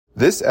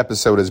This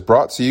episode is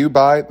brought to you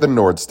by the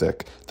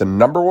Nordstick, the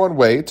number one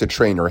way to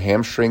train your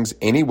hamstrings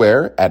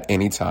anywhere at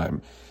any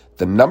time.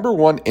 The number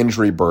one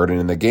injury burden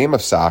in the game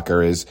of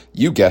soccer is,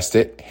 you guessed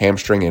it,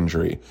 hamstring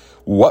injury.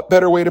 What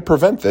better way to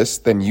prevent this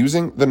than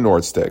using the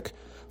Nordstick?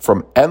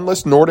 From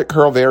endless Nordic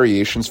curl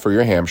variations for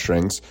your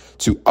hamstrings,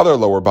 to other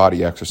lower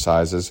body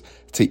exercises,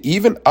 to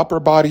even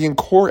upper body and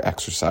core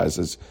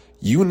exercises,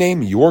 you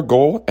name your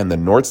goal and the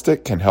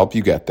Nordstick can help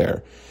you get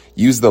there.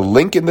 Use the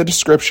link in the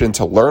description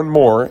to learn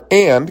more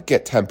and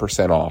get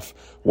 10% off.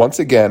 Once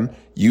again,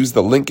 use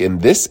the link in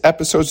this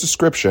episode's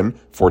description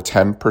for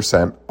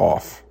 10%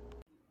 off.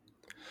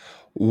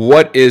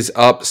 What is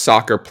up,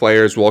 soccer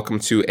players? Welcome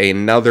to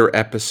another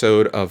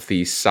episode of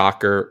the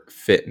Soccer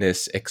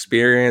Fitness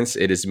Experience.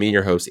 It is me,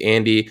 your host,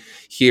 Andy,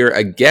 here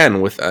again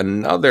with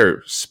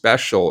another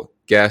special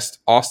guest,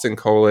 Austin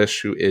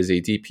Colish, who is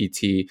a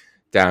DPT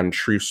down in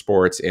True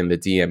Sports in the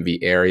DMV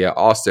area.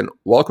 Austin,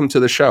 welcome to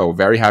the show.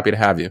 Very happy to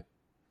have you.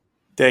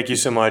 Thank you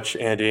so much,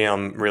 Andy.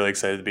 I'm really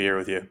excited to be here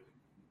with you.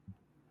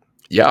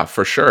 Yeah,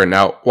 for sure.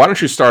 Now, why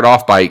don't you start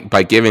off by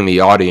giving the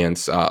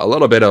audience a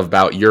little bit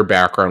about your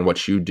background,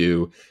 what you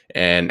do,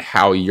 and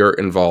how you're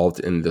involved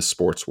in the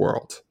sports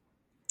world?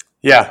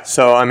 Yeah,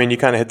 so you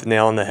kind of hit the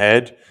nail on the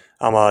head.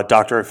 I'm a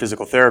doctor of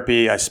physical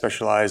therapy. I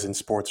specialize in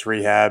sports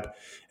rehab,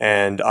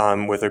 and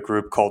I'm with a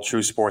group called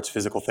True Sports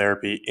Physical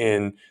Therapy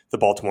in the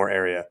Baltimore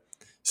area.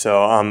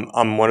 So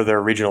I'm one of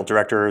their regional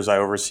directors. I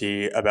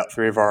oversee about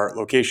 3 of our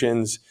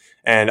locations,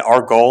 and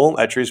our goal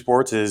at True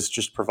Sports is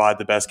just provide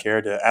the best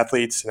care to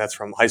athletes, and that's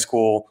from high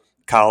school,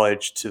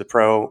 college to the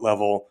pro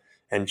level,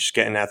 and just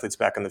getting athletes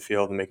back on the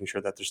field and making sure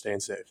that they're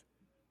staying safe.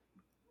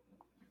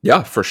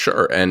 Yeah, for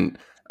sure. And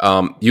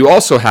you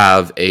also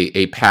have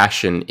a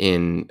passion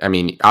in,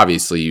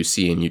 obviously you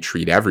see and you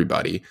treat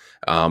everybody,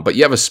 but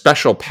you have a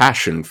special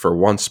passion for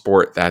one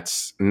sport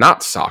that's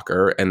not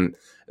soccer, and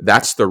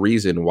that's the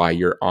reason why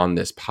you're on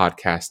this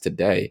podcast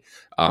today.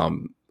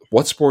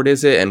 What sport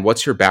is it, and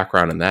what's your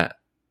background in that?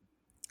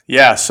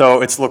 Yeah,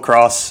 so it's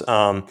lacrosse.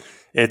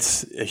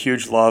 It's a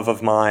huge love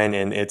of mine,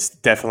 and it's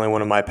definitely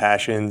one of my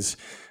passions.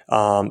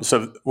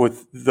 So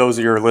with those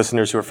of your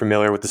listeners who are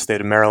familiar with the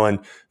state of Maryland,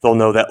 they'll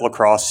know that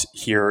lacrosse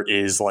here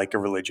is like a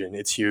religion.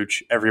 It's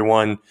huge.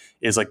 Everyone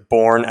is like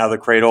born out of the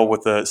cradle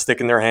with a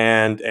stick in their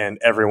hand, and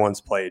everyone's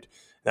played.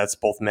 That's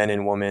both men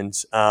and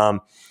women's.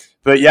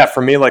 But yeah,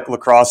 for me, like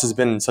lacrosse has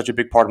been such a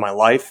big part of my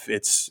life.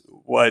 It's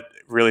what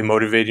really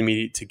motivated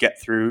me to get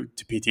through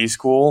to PT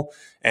school,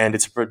 and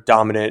it's a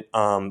predominant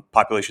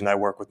population that I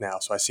work with now.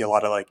 So I see a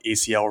lot of like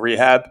ACL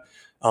rehab,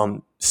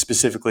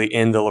 specifically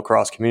in the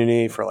lacrosse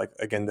community for like,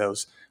 again,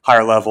 those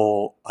higher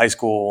level high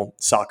school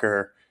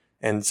soccer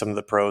and some of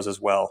the pros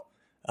as well.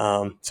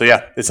 So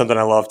yeah, it's something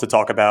I love to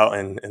talk about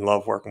and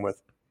love working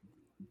with.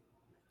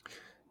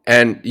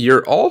 And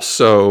you're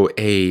also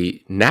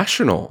a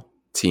national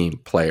team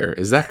player.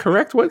 Is that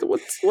correct?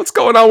 What's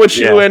going on with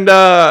you? Yeah.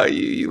 And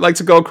you like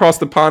to go across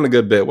the pond a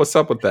good bit. What's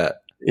up with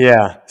that?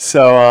 Yeah.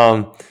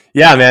 So,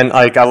 yeah, man,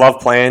 like I love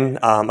playing.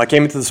 I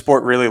came into the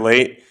sport really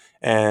late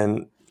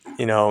and,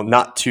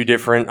 not too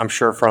different, I'm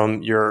sure,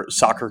 from your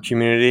soccer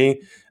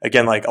community.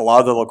 Again, like a lot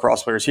of the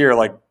lacrosse players here,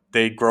 like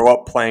they grow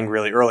up playing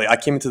really early. I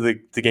came into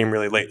the game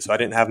really late, so I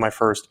didn't have my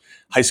first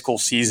high school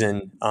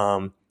season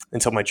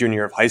until my junior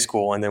year of high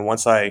school. And then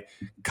once I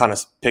kind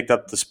of picked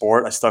up the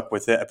sport, I stuck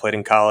with it. I played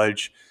in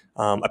college.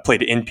 I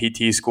played in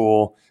PT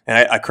school,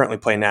 and I currently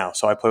play now.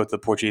 So I play with the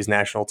Portuguese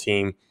national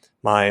team.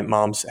 My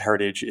mom's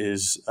heritage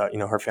is,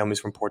 her family's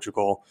from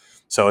Portugal.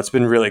 So it's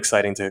been really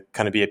exciting to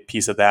kind of be a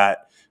piece of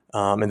that.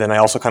 And then I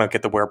also kind of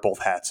get to wear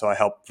both hats. So I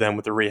help them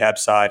with the rehab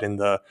side and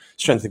the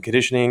strength and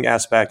conditioning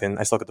aspect, and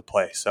I still get to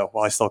play. So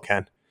while I still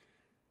can.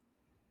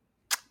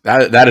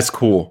 That is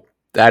cool.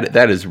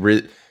 That is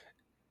really.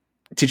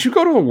 Did you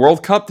go to a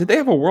World Cup? Did they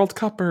have a World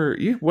Cup, or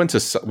you went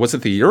to? Was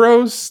it the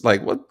Euros?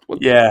 Like what?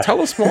 Yeah.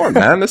 Tell us more,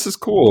 man. This is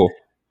cool.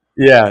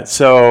 Yeah,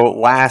 so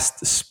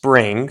last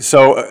spring,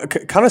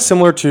 kind of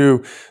similar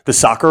to the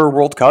soccer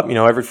World Cup,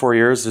 every 4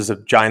 years there's a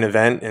giant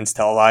event and it's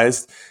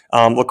televised.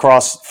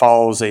 Lacrosse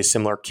follows a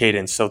similar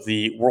cadence. So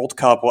the World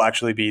Cup will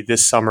actually be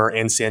this summer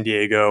in San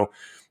Diego.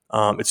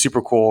 It's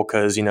super cool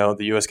because, the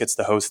U.S. gets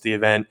to host the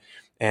event.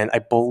 And I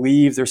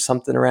believe there's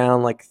something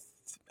around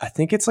I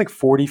think it's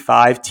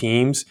 45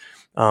 teams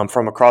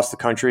from across the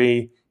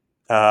country.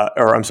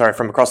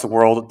 From across the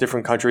world,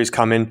 different countries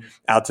coming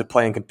out to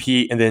play and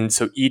compete. And then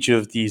so each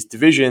of these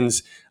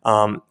divisions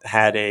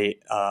had a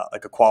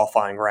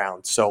qualifying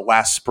round. So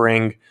last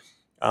spring,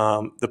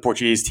 the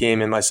Portuguese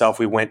team and myself,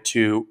 we went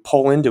to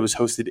Poland. It was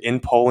hosted in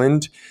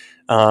Poland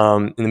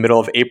in the middle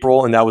of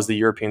April, and that was the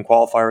European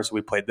qualifier. So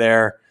we played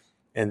there.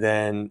 And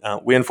then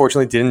we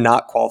unfortunately did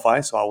not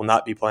qualify, so I will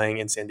not be playing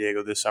in San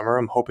Diego this summer.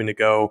 I'm hoping to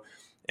go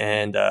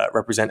and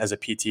represent as a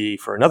PT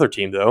for another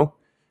team, though.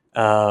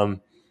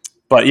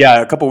 But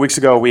yeah, a couple of weeks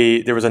ago,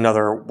 there was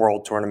another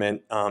world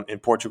tournament in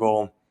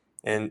Portugal,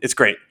 and it's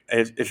great.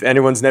 If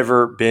anyone's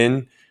never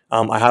been,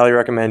 I highly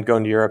recommend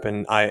going to Europe,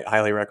 and I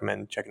highly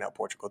recommend checking out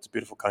Portugal. It's a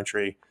beautiful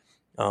country.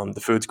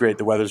 The food's great,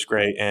 the weather's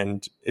great,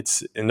 and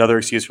it's another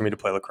excuse for me to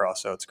play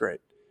lacrosse, so it's great.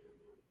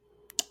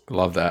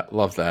 Love that.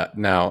 Love that.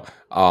 Now,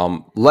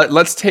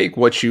 let's take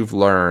what you've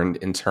learned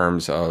in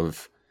terms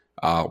of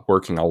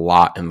working a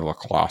lot in the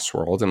lacrosse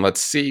world, and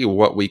let's see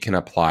what we can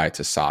apply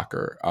to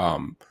soccer.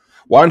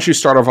 Why don't you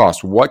start off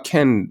us? What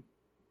can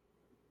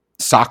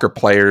soccer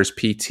players,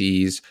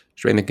 PTs,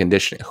 strength and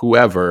conditioning,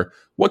 whoever,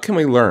 what can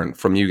we learn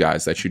from you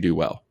guys that you do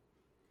well?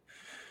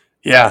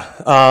 Yeah.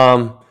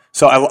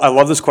 So I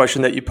love this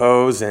question that you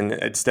pose, and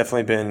it's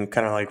definitely been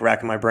kind of like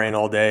racking my brain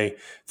all day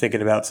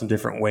thinking about some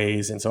different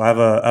ways. And so I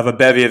have a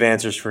bevy of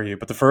answers for you.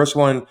 But the first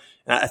one,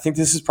 and I think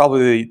this is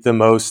probably the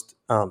most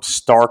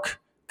stark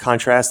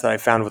contrast that I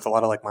found with a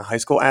lot of like my high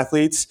school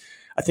athletes,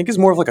 I think is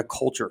more of like a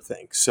culture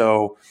thing.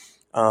 So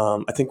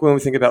I think when we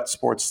think about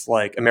sports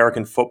like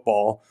American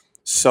football,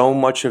 so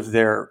much of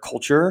their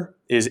culture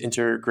is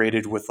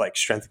integrated with like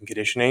strength and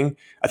conditioning.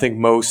 I think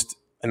most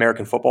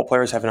American football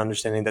players have an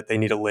understanding that they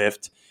need a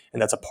lift,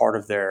 and that's a part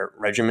of their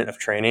regimen of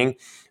training.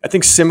 I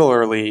think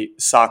similarly,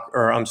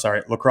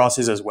 lacrosse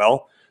is as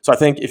well. So I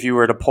think if you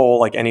were to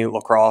poll like any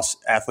lacrosse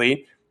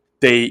athlete,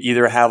 they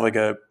either have like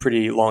a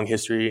pretty long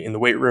history in the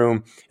weight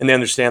room and they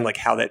understand like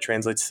how that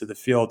translates to the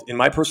field. In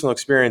my personal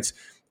experience,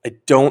 I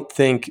don't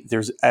think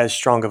there's as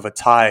strong of a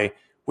tie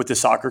with the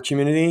soccer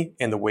community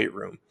and the weight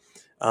room.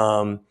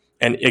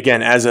 And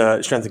again, as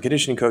a strength and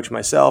conditioning coach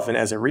myself and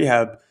as a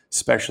rehab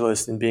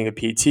specialist and being a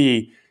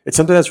PT, it's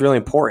something that's really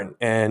important.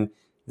 And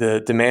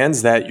the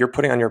demands that you're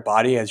putting on your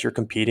body as you're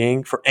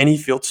competing for any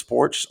field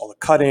sport, just all the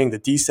cutting, the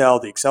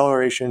decel, the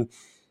acceleration,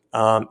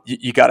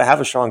 you got to have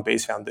a strong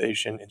base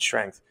foundation and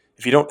strength.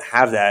 If you don't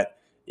have that,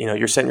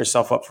 you're setting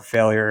yourself up for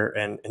failure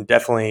and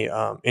definitely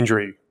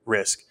injury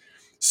risk.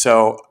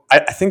 So I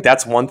think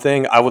that's one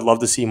thing I would love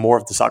to see more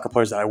of the soccer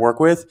players that I work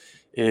with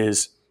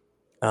is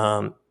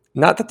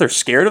not that they're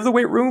scared of the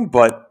weight room,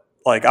 but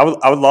like I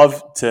would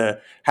love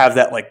to have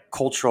that like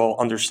cultural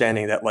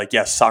understanding that like,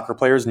 yes, soccer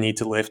players need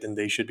to lift and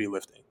they should be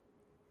lifting.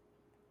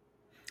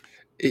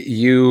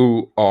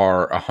 You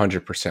are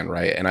 100%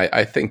 right, and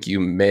I think you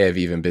may have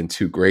even been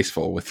too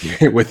graceful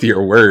with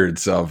your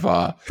words of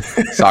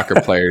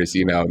soccer players.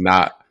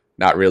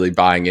 Not really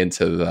buying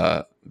into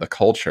the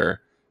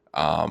culture.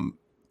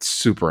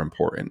 Super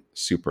important.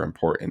 Super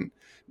important.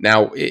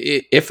 Now,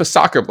 if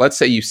let's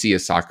say you see a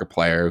soccer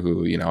player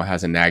who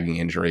has a nagging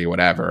injury,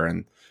 whatever,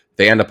 and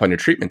they end up on your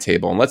treatment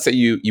table, and let's say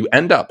you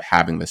end up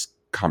having this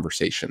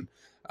conversation,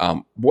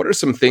 what are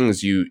some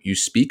things you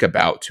speak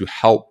about to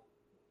help,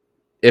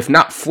 if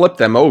not flip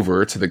them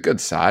over to the good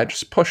side,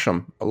 just push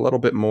them a little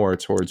bit more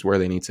towards where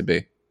they need to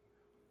be?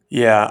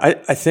 Yeah,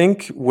 I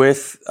think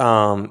with,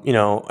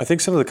 I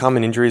think some of the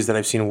common injuries that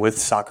I've seen with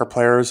soccer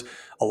players,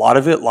 a lot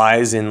of it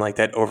lies in like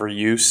that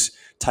overuse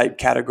type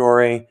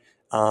category.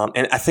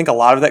 And I think a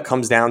lot of that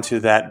comes down to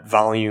that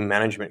volume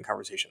management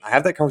conversation. I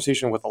have that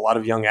conversation with a lot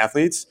of young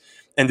athletes,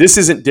 and this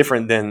isn't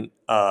different than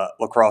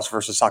lacrosse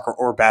versus soccer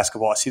or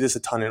basketball. I see this a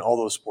ton in all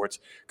those sports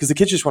because the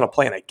kids just want to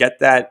play, and I get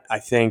that. I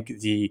think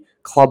the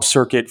club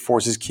circuit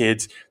forces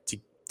kids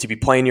to be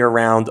playing year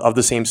round of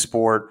the same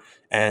sport.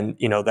 And,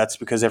 that's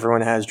because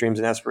everyone has dreams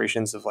and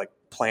aspirations of like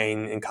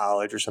playing in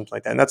college or something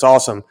like that. And that's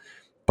awesome.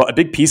 But a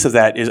big piece of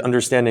that is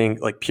understanding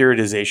like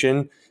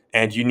periodization.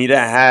 And you need to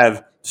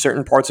have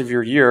certain parts of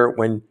your year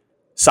when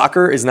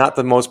soccer is not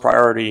the most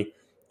priority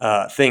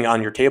thing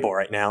on your table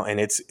right now. And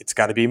it's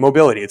got to be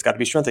mobility. It's got to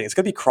be strengthening. It's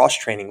got to be cross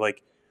training.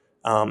 Like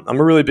I'm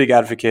a really big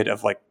advocate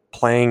of like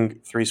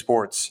playing 3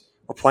 sports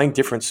or playing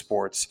different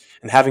sports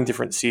and having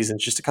different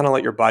seasons just to kind of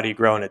let your body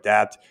grow and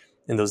adapt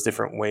in those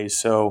different ways.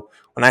 So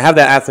when I have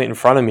that athlete in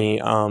front of me,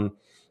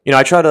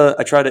 I try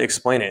to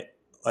explain it.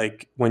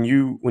 Like when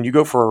you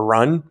go for a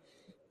run,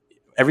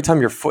 every time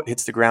your foot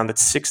hits the ground,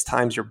 that's 6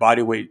 times your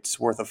body weight's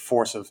worth of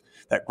force of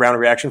that ground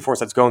reaction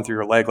force that's going through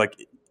your leg.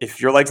 Like if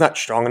your leg's not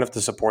strong enough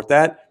to support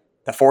that,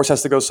 that force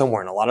has to go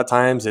somewhere. And a lot of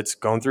times it's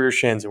going through your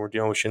shins and we're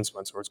dealing with shin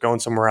splints or it's going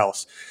somewhere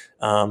else.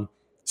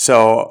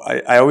 So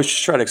I always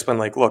just try to explain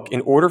like, look,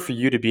 in order for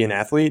you to be an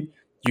athlete,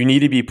 you need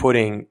to be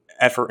putting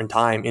effort and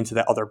time into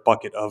that other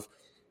bucket of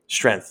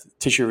strength,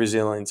 tissue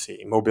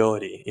resiliency,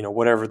 mobility,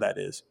 whatever that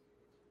is.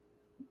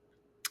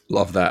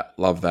 Love that.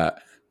 Love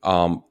that.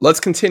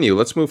 Let's continue.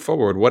 Let's move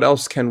forward. What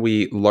else can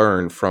we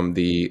learn from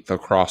the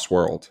lacrosse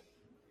world?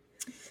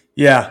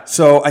 Yeah.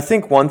 So I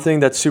think one thing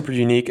that's super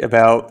unique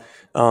about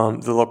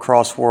the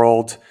lacrosse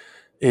world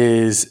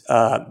is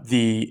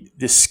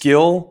the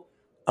skill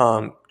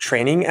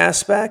training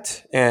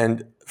aspect.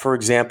 And for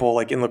example,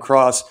 like in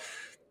lacrosse,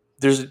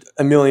 there's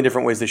a million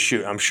different ways to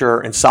shoot. I'm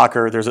sure in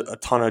soccer, there's a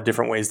ton of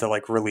different ways to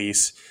like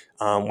release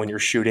when you're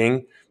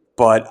shooting.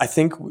 But I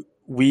think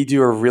we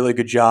do a really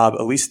good job,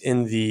 at least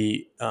in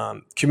the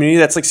community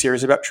that's like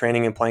serious about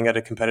training and playing at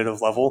a competitive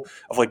level,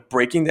 of like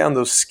breaking down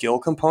those skill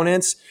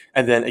components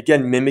and then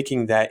again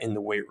mimicking that in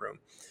the weight room.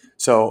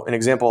 So an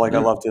example like I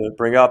love to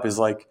bring up is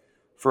like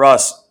for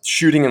us,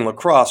 shooting in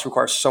lacrosse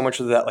requires so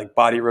much of that like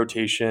body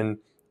rotation,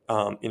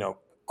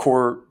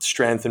 core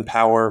strength and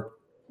power.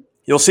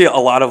 You'll see a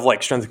lot of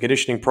like strength and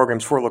conditioning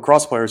programs for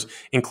lacrosse players,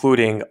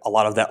 including a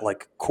lot of that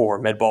like core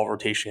med ball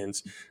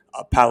rotations,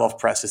 paddle off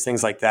presses,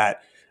 things like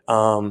that.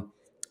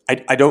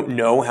 I don't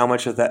know how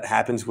much of that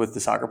happens with the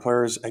soccer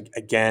players.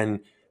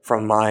 Again,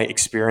 from my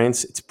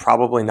experience, it's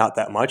probably not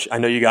that much. I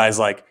know you guys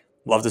like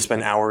love to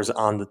spend hours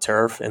on the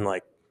turf and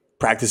like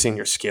practicing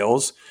your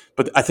skills,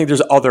 but I think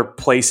there's other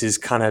places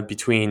kind of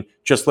between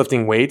just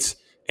lifting weights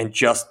and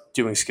just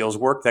doing skills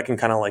work that can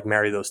kind of like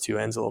marry those two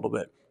ends a little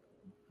bit.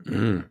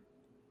 Mm.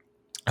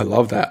 I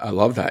love that. I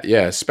love that.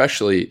 Yeah,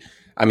 especially,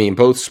 I mean,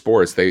 both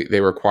sports,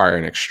 they require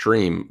an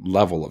extreme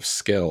level of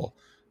skill.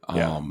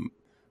 Yeah.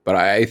 But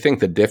I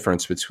think the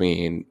difference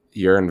between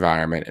your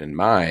environment and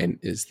mine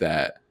is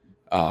that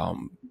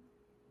um,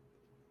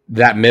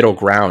 that middle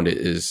ground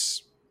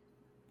is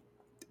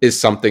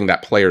something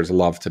that players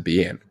love to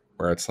be in,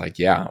 where it's like,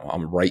 yeah,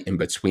 I'm right in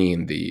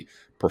between the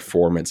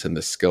performance and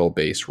the skill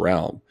based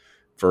realm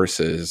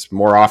versus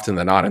more often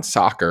than not in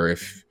soccer,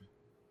 if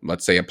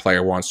let's say a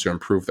player wants to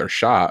improve their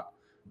shot,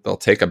 they'll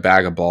take a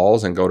bag of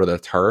balls and go to the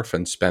turf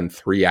and spend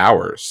 3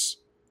 hours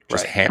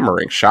just Right.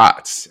 hammering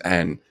shots.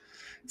 And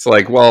it's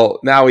like, well,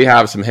 now we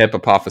have some hip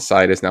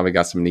apophysitis. Now we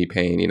got some knee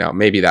pain.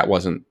 Maybe that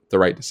wasn't the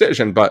right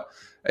decision, but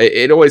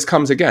it always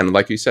comes again,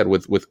 like you said,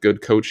 with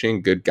good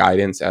coaching, good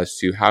guidance as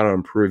to how to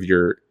improve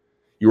your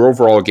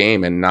overall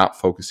game and not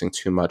focusing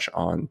too much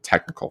on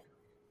technical.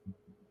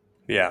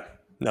 Yeah,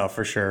 no,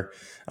 for sure.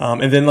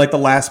 And then like the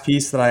last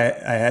piece that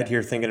I had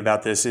here thinking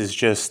about this is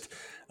just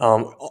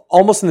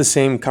almost in the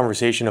same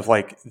conversation of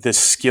like the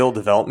skill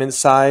development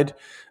side.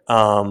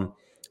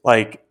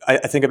 Like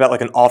I think about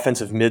like an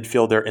offensive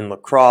midfielder in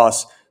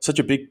lacrosse, such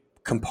a big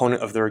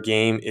component of their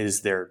game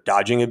is their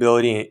dodging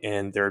ability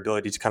and their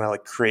ability to kind of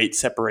like create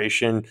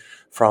separation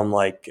from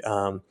like,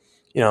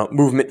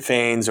 movement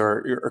feigns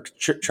or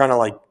trying to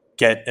like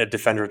get a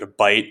defender to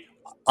bite.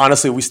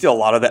 Honestly, we steal a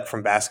lot of that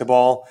from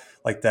basketball,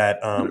 like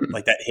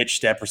that hitch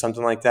step or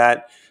something like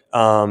that.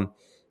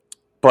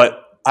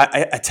 But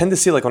I tend to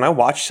see like when I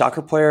watch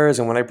soccer players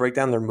and when I break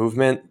down their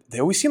movement, they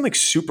always seem like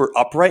super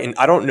upright. And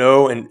I don't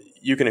know, and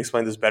you can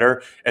explain this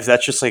better, if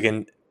that's just like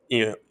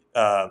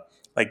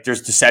like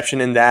there's deception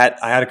in that.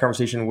 I had a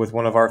conversation with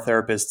one of our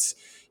therapists.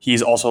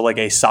 He's also like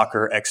a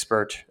soccer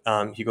expert.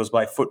 He goes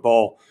by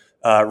Football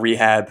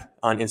Rehab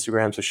on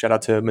Instagram. So shout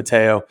out to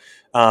Mateo.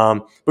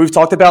 But we've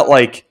talked about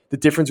like the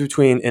difference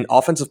between an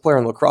offensive player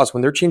in lacrosse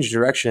when they're changing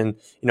direction.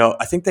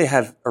 I think they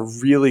have a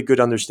really good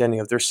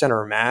understanding of their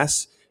center of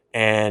mass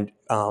and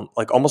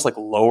like almost like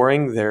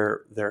lowering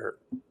their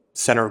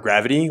center of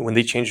gravity when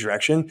they change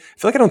direction. I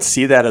feel like I don't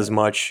see that as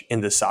much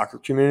in the soccer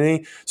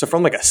community. So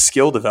from like a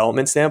skill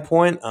development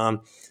standpoint,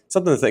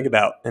 something to think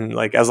about. And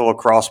like as a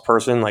lacrosse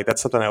person, like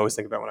that's something I always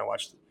think about when I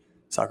watch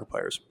soccer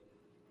players.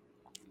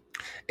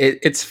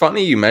 It's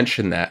funny you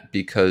mentioned that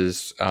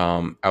because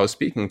I was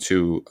speaking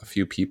to a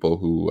few people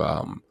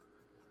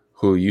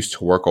who used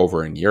to work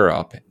over in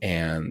Europe,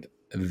 and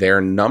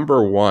their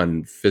number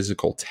one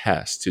physical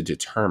test to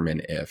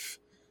determine if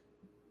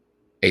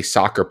a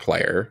soccer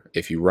player,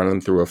 if you run them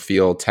through a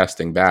field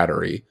testing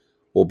battery,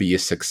 will be a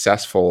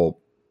successful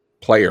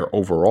player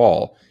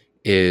overall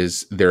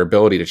is their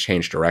ability to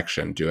change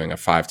direction, doing a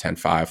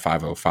 5-10-5,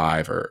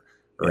 5-0-5, or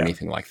Yeah.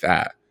 anything like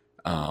that.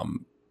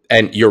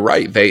 And you're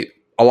right.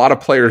 A lot of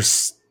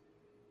players,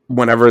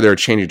 whenever they're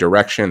changing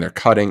direction, they're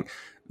cutting,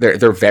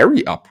 they're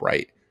very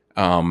upright.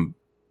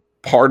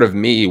 Part of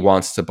me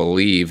wants to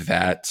believe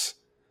that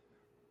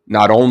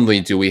not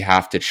only do we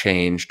have to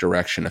change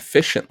direction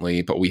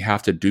efficiently, but we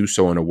have to do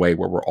so in a way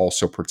where we're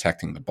also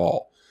protecting the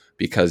ball.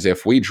 Because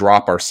if we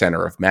drop our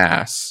center of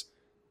mass,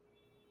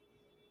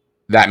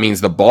 that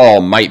means the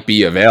ball might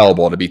be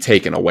available to be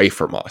taken away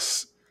from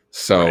us.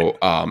 So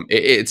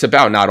it's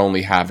about not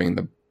only having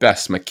the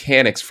best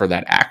mechanics for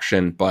that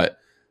action, but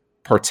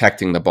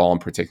protecting the ball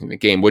and protecting the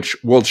game,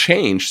 which will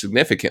change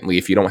significantly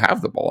if you don't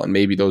have the ball. And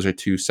maybe those are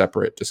two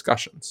separate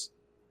discussions.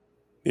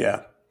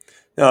 Yeah.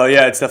 No,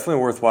 yeah, it's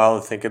definitely worthwhile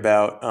to think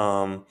about.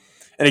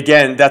 And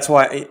again, that's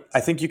why I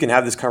think you can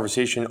have this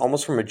conversation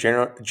almost from a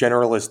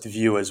generalist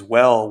view as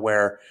well,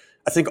 where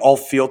I think all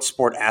field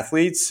sport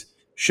athletes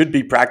should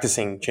be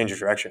practicing change of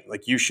direction.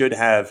 Like you should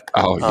have,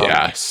 Oh,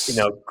 yes.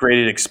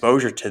 graded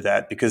exposure to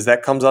that because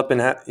that comes up in,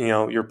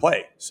 your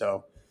play.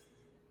 So,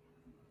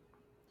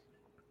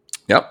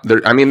 Yep.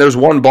 There's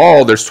one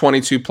ball, there's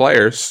 22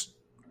 players.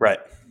 right.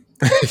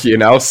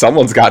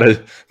 Someone's got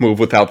to move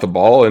without the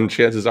ball, and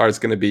chances are it's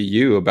going to be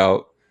you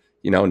about,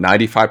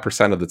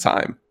 95% of the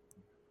time.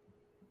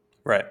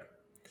 Right.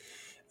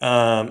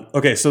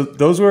 Okay. So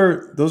those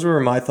were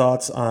my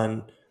thoughts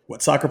on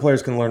what soccer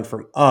players can learn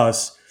from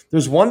us.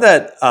 There's one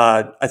that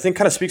I think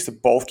kind of speaks to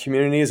both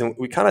communities, and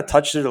we kind of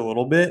touched it a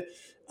little bit.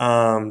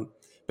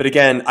 But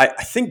again, I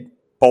think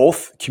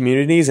both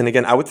communities, and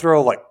again, I would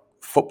throw like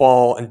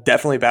football and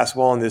definitely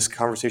basketball in this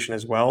conversation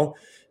as well,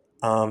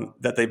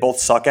 that they both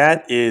suck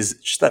at is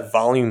just that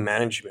volume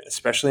management,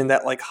 especially in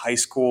that like high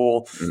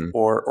school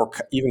or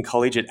even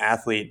collegiate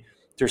athlete.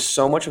 There's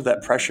so much of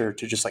that pressure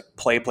to just like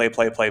play.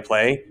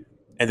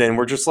 And then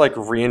we're just like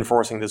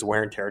reinforcing this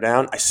wear and tear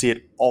down. I see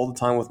it all the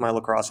time with my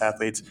lacrosse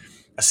athletes.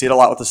 I see it a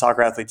lot with the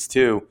soccer athletes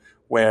too,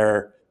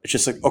 where it's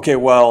just like, okay,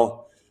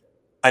 well,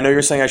 I know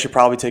you're saying I should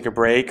probably take a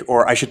break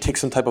or I should take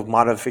some type of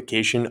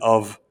modification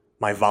of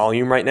my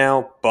volume right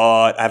now,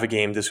 but I have a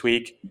game this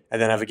week, and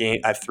then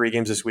I have 3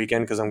 games this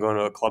weekend because I'm going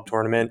to a club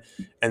tournament,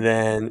 and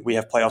then we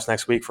have playoffs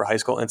next week for high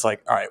school. And it's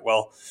like, all right,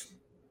 well,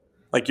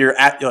 like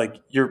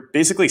you're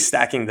basically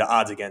stacking the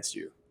odds against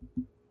you.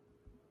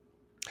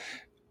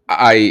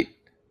 I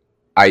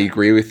I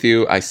agree with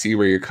you. I see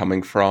where you're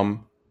coming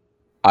from.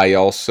 I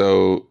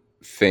also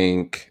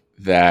think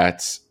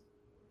that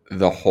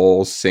the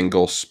whole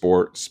single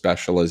sport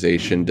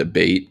specialization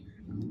debate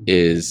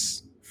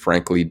is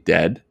frankly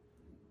dead.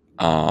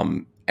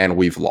 And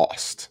we've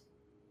lost.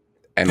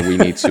 And we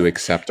need to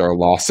accept our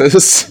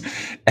losses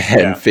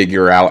and Yeah,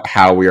 figure out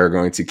how we are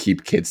going to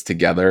keep kids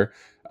together.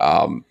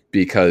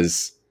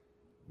 Because,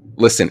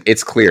 listen,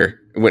 it's clear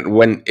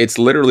when it's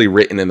literally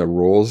written in the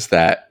rules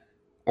that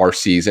our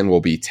season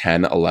will be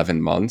 10, 11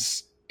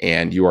 months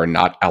and you are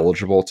not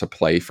eligible to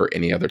play for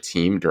any other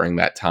team during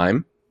that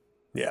time.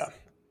 yeah,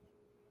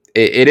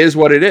 It is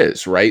what it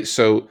is, right?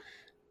 So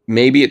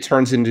maybe it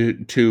turns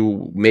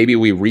maybe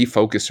we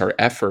refocus our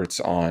efforts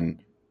on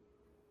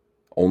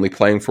only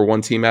playing for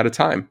one team at a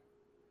time.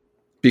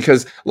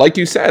 Because like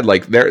you said,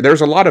 like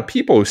there's a lot of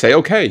people who say,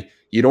 okay,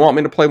 you don't want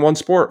me to play one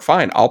sport?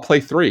 Fine, I'll play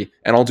 3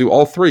 and I'll do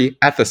all 3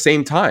 at the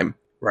same time.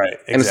 right,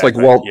 And it's like,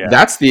 exactly, well, yeah.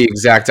 that's the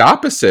exact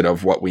opposite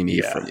of what we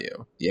need Yeah. from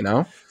you, you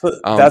know? So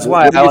that's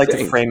why What do I you like to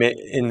think? frame it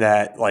in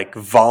that like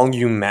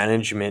volume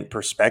management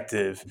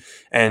perspective.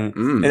 And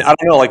Mm, I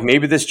don't know, like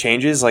maybe this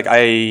changes. Like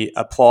I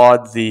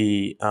applaud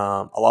the a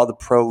lot of the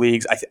pro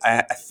leagues.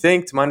 I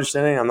think, to my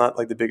understanding, I'm not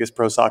like the biggest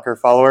pro soccer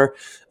follower.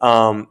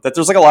 That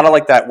there's like a lot of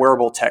like that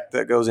wearable tech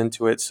that goes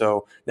into it.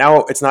 So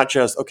now it's not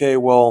just okay,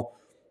 well,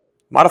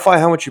 modify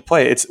how much you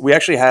play. It's we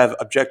actually have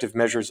objective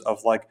measures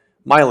of like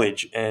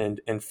mileage and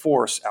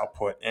force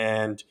output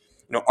and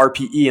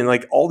RPE and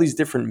like all these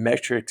different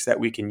metrics that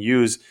we can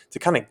use to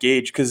kind of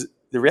gauge. Because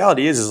the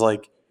reality is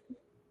like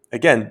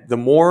again, the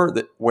more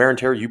that wear and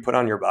tear you put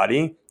on your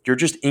body, you're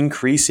just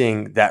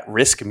increasing that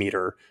risk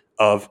meter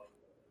of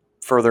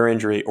further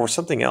injury or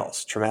something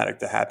else traumatic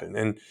to happen.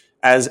 And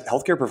as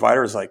healthcare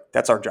providers, like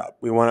that's our job.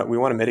 We want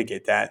to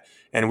mitigate that,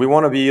 and we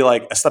want to be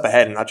like a step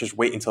ahead and not just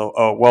wait until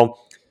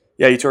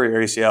yeah, you tore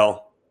your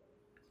ACL.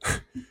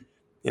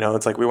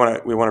 It's like we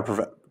want to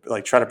prevent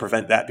like try to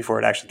prevent that before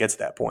it actually gets to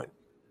that point.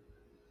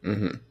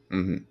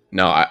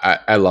 No,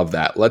 I love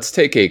that. Let's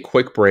take a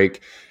quick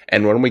break.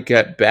 And when we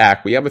get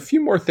back, we have a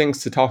few more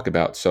things to talk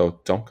about.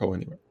 So don't go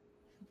anywhere.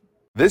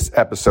 This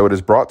episode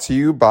is brought to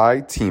you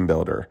by Team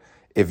Builder.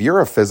 If you're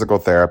a physical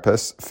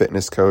therapist,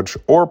 fitness coach,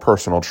 or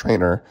personal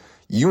trainer,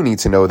 you need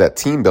to know that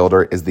Team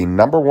Builder is the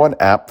 #1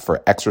 app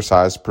for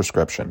exercise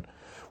prescription.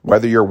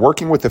 Whether you're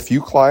working with a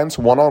few clients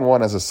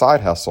one-on-one as a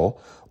side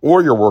hustle,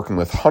 or you're working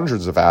with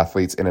hundreds of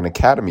athletes in an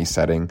academy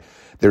setting,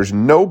 there's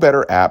no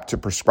better app to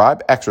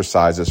prescribe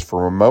exercises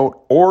for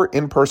remote or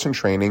in-person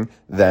training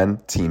than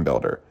Team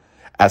Builder.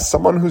 As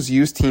someone who's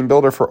used Team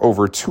Builder for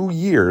over 2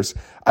 years,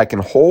 I can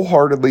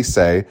wholeheartedly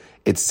say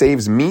it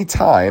saves me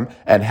time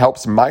and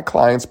helps my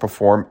clients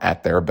perform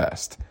at their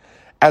best.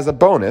 As a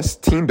bonus,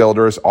 Team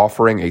Builder is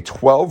offering a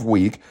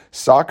 12-week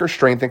soccer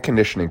strength and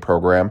conditioning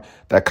program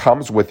that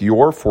comes with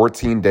your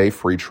 14-day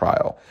free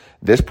trial.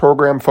 This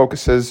program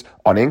focuses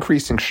on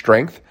increasing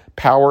strength,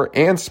 power,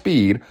 and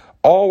speed,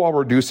 all while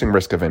reducing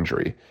risk of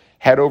injury.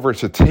 Head over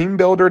to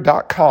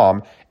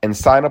teambuilder.com and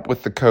sign up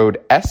with the code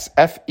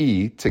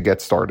SFE to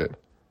get started.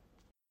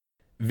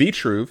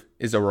 Vitruve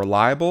is a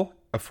reliable,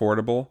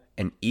 affordable,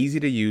 and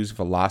easy-to-use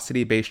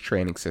velocity-based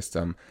training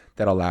system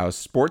that allows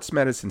sports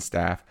medicine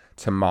staff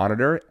to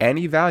monitor and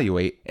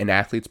evaluate an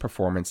athlete's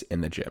performance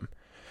in the gym.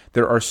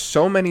 There are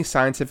so many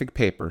scientific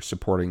papers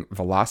supporting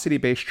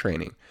velocity-based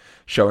training,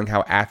 showing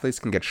how athletes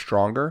can get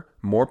stronger,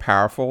 more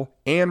powerful,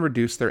 and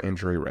reduce their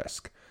injury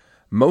risk.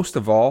 Most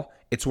of all,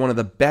 it's one of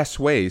the best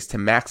ways to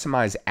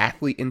maximize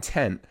athlete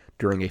intent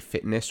during a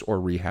fitness or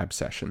rehab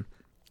session.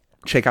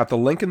 Check out the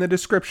link in the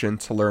description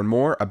to learn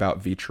more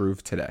about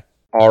Vitruve today.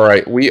 All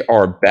right, we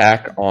are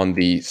back on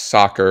the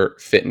soccer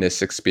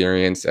fitness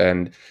experience.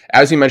 And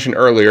as you mentioned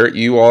earlier,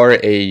 you are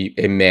a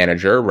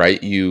manager,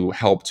 right? You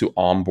help to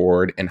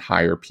onboard and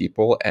hire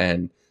people.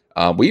 And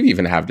we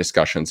even have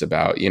discussions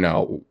about,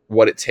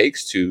 what it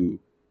takes to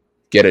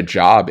get a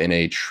job in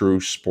a true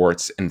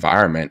sports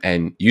environment.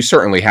 And you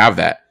certainly have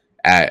that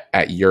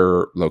at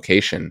your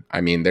location.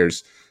 I mean,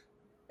 there's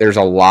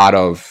a lot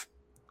of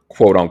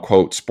quote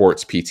unquote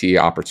sports PT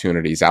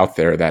opportunities out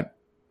there that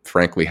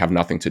frankly have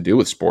nothing to do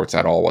with sports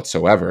at all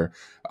whatsoever.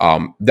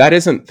 That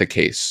isn't the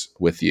case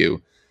with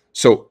you.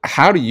 So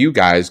how do you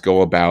guys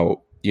go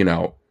about,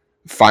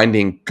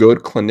 finding good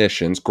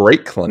clinicians,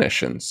 great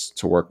clinicians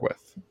to work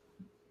with?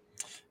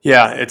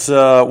 Yeah, it's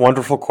a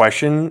wonderful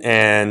question,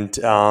 and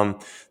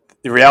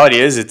the reality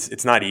is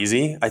it's not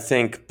easy. I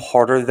think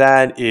part of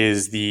that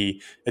is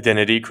the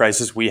identity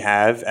crisis we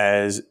have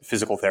as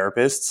physical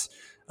therapists.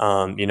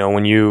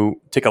 When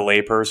you take a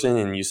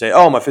layperson and you say,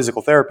 "Oh, I'm a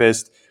physical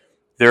therapist,"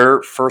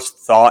 their first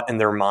thought in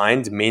their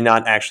mind may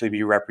not actually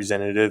be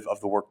representative of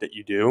the work that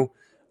you do.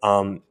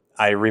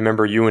 I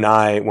remember you and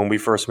I, when we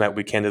first met,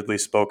 we candidly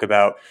spoke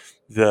about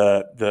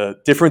the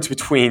difference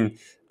between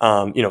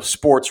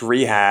sports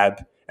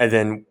rehab, and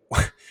then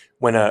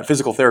when a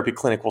physical therapy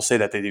clinic will say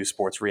that they do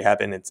sports rehab,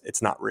 and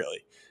it's not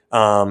really.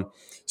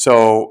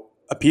 So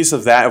a piece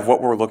of that, of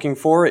what we're looking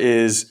for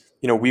is,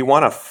 we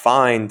want to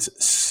find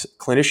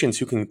clinicians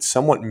who can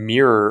somewhat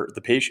mirror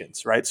the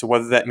patients, right? So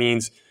whether that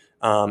means,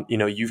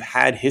 you've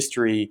had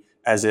history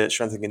as a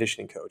strength and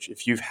conditioning coach,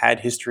 if you've had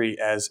history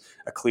as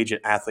a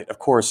collegiate athlete, of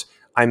course,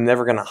 I'm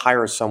never going to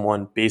hire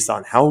someone based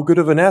on how good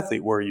of an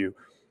athlete were you,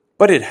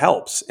 but it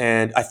helps.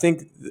 And I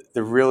think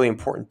the really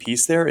important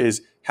piece there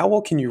is, how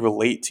well can you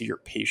relate to your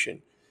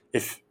patient?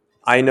 If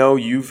I know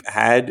you've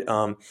had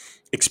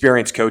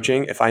experience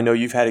coaching, if I know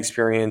you've had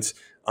experience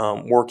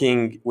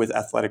working with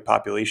athletic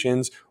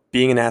populations,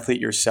 being an athlete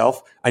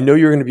yourself, I know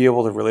you're going to be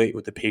able to relate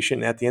with the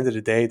patient. And at the end of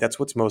the day, that's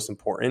what's most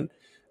important.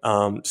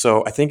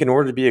 So I think in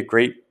order to be a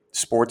great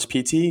sports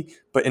PT,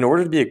 but in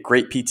order to be a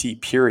great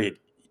PT, period,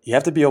 you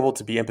have to be able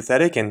to be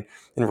empathetic and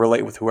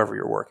relate with whoever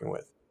you're working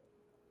with.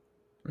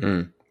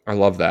 I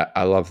love that.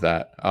 I love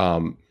that.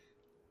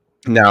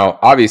 Now,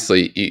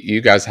 obviously,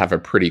 you guys have a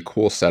pretty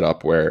cool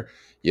setup where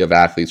you have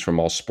athletes from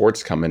all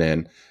sports coming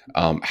in.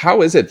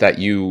 How is it that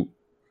you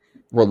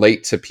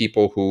relate to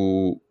people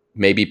who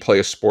maybe play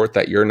a sport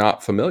that you're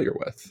not familiar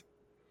with?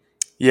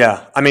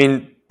 Yeah, I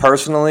mean,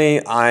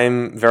 personally,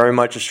 I'm very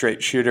much a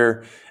straight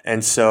shooter,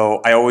 and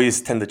so I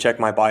always tend to check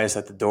my bias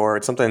at the door.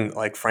 It's something,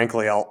 like,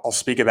 frankly, I'll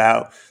speak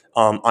about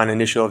on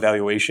initial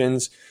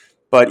evaluations.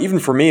 But even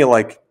for me,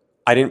 like,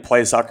 I didn't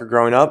play soccer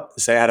growing up.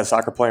 Say I had a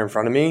soccer player in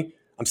front of me,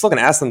 I'm still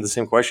going to ask them the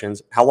same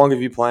questions. How long have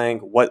you playing?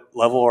 What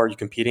level are you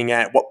competing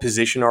at? What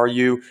position are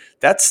you?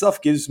 That stuff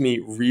gives me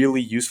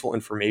really useful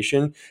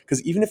information,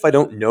 because even if I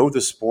don't know the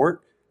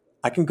sport,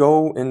 I can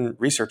go and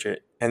research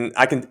it, and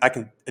I can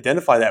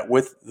identify that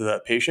with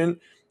the patient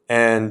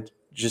and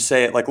just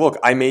say, like, look,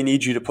 I may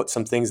need you to put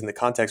some things in the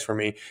context for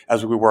me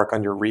as we work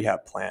on your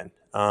rehab plan.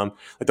 Like,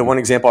 the one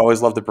example I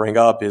always love to bring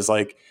up is,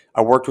 like,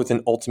 I worked with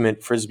an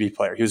ultimate frisbee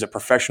player. He was a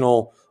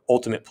professional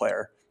ultimate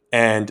player,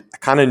 and I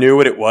kind of knew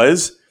what it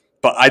was,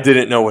 but I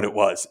didn't know what it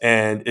was.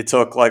 And it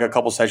took like a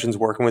couple sessions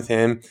working with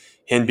him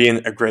being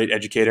a great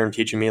educator and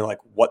teaching me, like,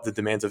 what the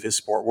demands of his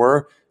sport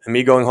were, and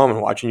me going home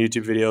and watching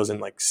YouTube videos and,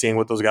 like, seeing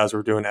what those guys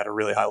were doing at a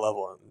really high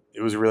level. And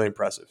it was really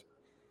impressive.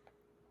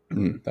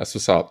 That's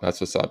what's up.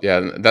 That's what's up.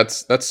 Yeah,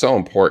 that's so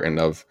important,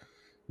 of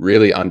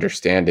really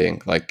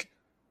understanding. Like,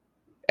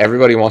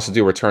 everybody wants to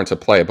do return to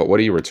play, but what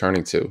are you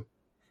returning to?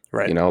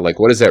 Right. Like,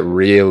 what does that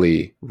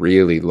really,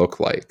 really look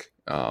like?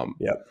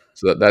 Yep.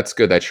 So that's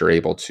good that you're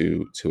able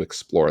to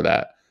explore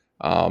that.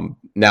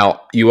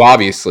 Now, you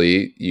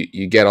obviously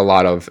you get a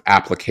lot of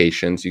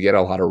applications, you get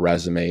a lot of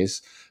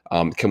resumes.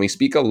 Can we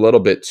speak a little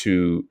bit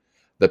to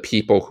the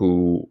people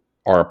who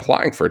are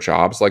applying for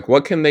jobs? Like,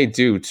 what can they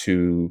do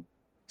to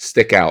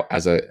stick out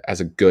as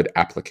a good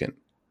applicant?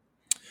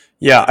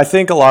 Yeah, I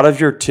think a lot of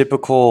your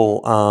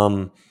typical,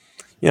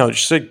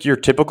 just like your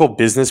typical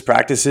business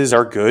practices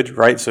are good,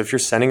 right? So if you're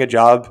sending a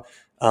job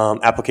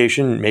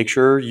application, make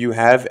sure you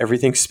have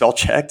everything spell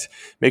checked.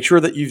 Make sure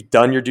that you've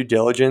done your due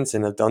diligence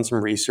and have done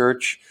some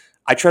research.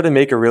 I try to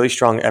make a really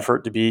strong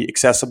effort to be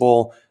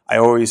accessible. I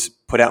always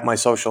put out my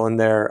social in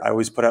there. I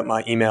always put out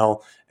my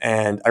email.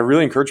 And I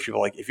really encourage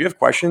people, like, if you have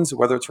questions,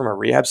 whether it's from a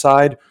rehab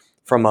side,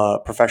 from a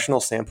professional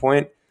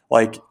standpoint,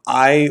 like,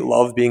 I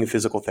love being a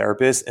physical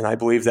therapist, and I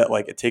believe that,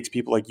 like, it takes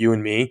people like you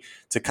and me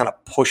to kind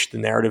of push the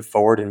narrative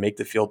forward and make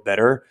the field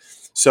better.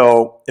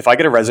 So if I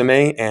get a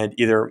resume and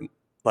either,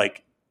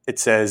 like, it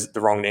says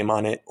the wrong name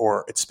on it,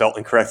 or it's spelled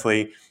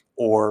incorrectly,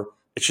 or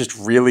it's just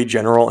really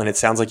general and it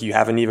sounds like you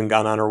haven't even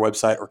gone on our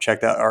website or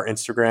checked out our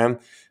Instagram,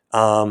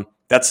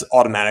 that's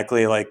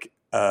automatically, like,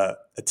 a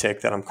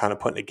tick that I'm kind of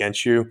putting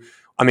against you.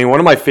 I mean, one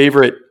of my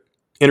favorite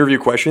interview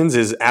questions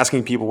is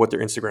asking people what their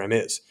Instagram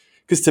is.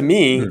 Because to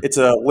me, it's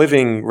a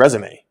living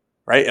resume,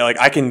 right? Like,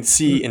 I can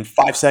see in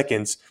 5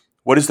 seconds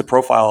what is the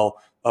profile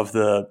of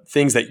the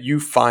things that you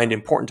find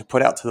important to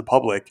put out to the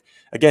public.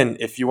 Again,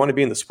 if you want to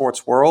be in the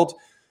sports world,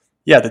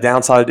 yeah, the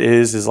downside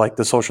is like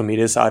the social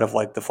media side of,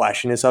 like, the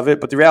flashiness of it.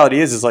 But the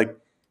reality is like,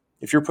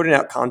 if you're putting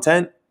out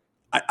content,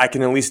 I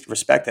can at least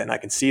respect that, and I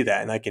can see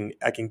that, and I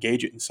can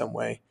gauge it in some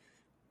way.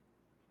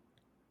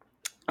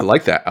 I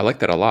like that. I like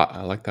that a lot.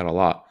 I like that a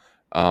lot.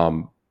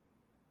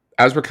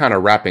 As we're kind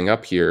of wrapping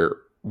up here,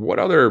 what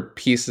other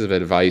pieces of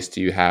advice do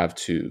you have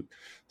to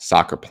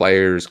soccer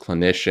players,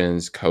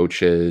 clinicians,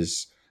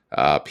 coaches,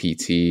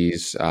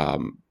 PTs?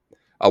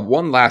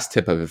 One last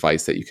tip of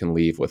advice that you can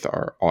leave with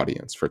our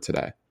audience for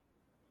today.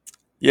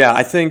 Yeah,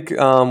 I think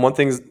one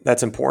thing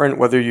that's important,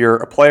 whether you're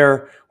a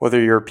player, whether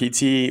you're a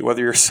PT,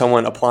 whether you're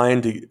someone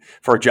applying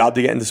for a job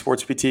to get into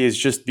sports PT, is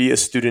just be a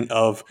student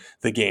of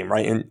the game,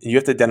 right? And you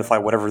have to identify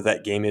whatever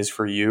that game is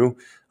for you.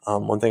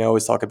 One thing I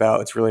always talk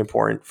about, it's really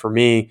important for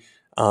me,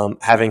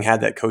 having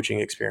had that coaching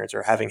experience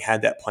or having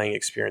had that playing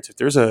experience. If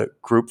there's a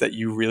group that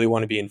you really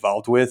want to be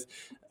involved with,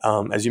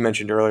 as you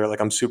mentioned earlier,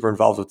 like, I'm super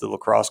involved with the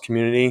lacrosse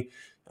community.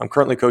 I'm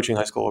currently coaching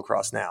high school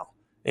lacrosse now.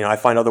 I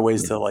find other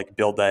ways to, like,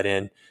 build that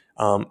in.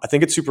 I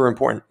think it's super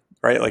important,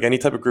 right? Like, any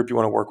type of group you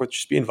want to work with,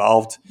 just be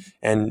involved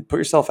and put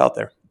yourself out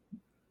there.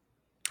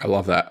 I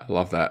love that. I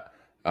love that.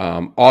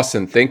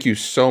 Austin, thank you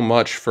so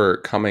much for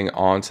coming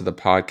on to the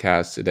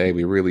podcast today.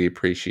 We really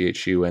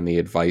appreciate you and the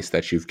advice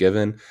that you've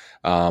given.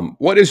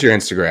 What is your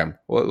Instagram?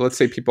 Well, let's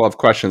say people have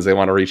questions, they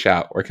want to reach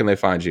out. Where can they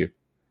find you?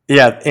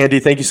 Yeah, Andy,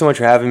 thank you so much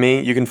for having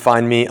me. You can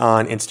find me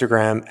on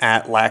Instagram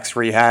at Lax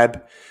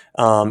Rehab.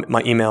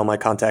 My email, my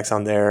contacts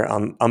on there.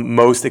 I'm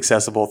most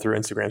accessible through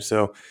Instagram,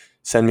 so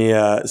send me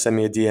a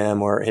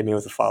DM or hit me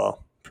with a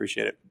follow.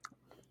 Appreciate it.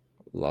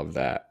 Love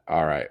that.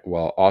 All right.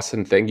 Well,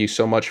 Austin, thank you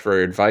so much for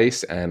your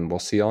advice, and we'll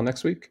see y'all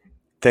next week.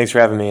 Thanks for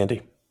having me,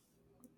 Andy.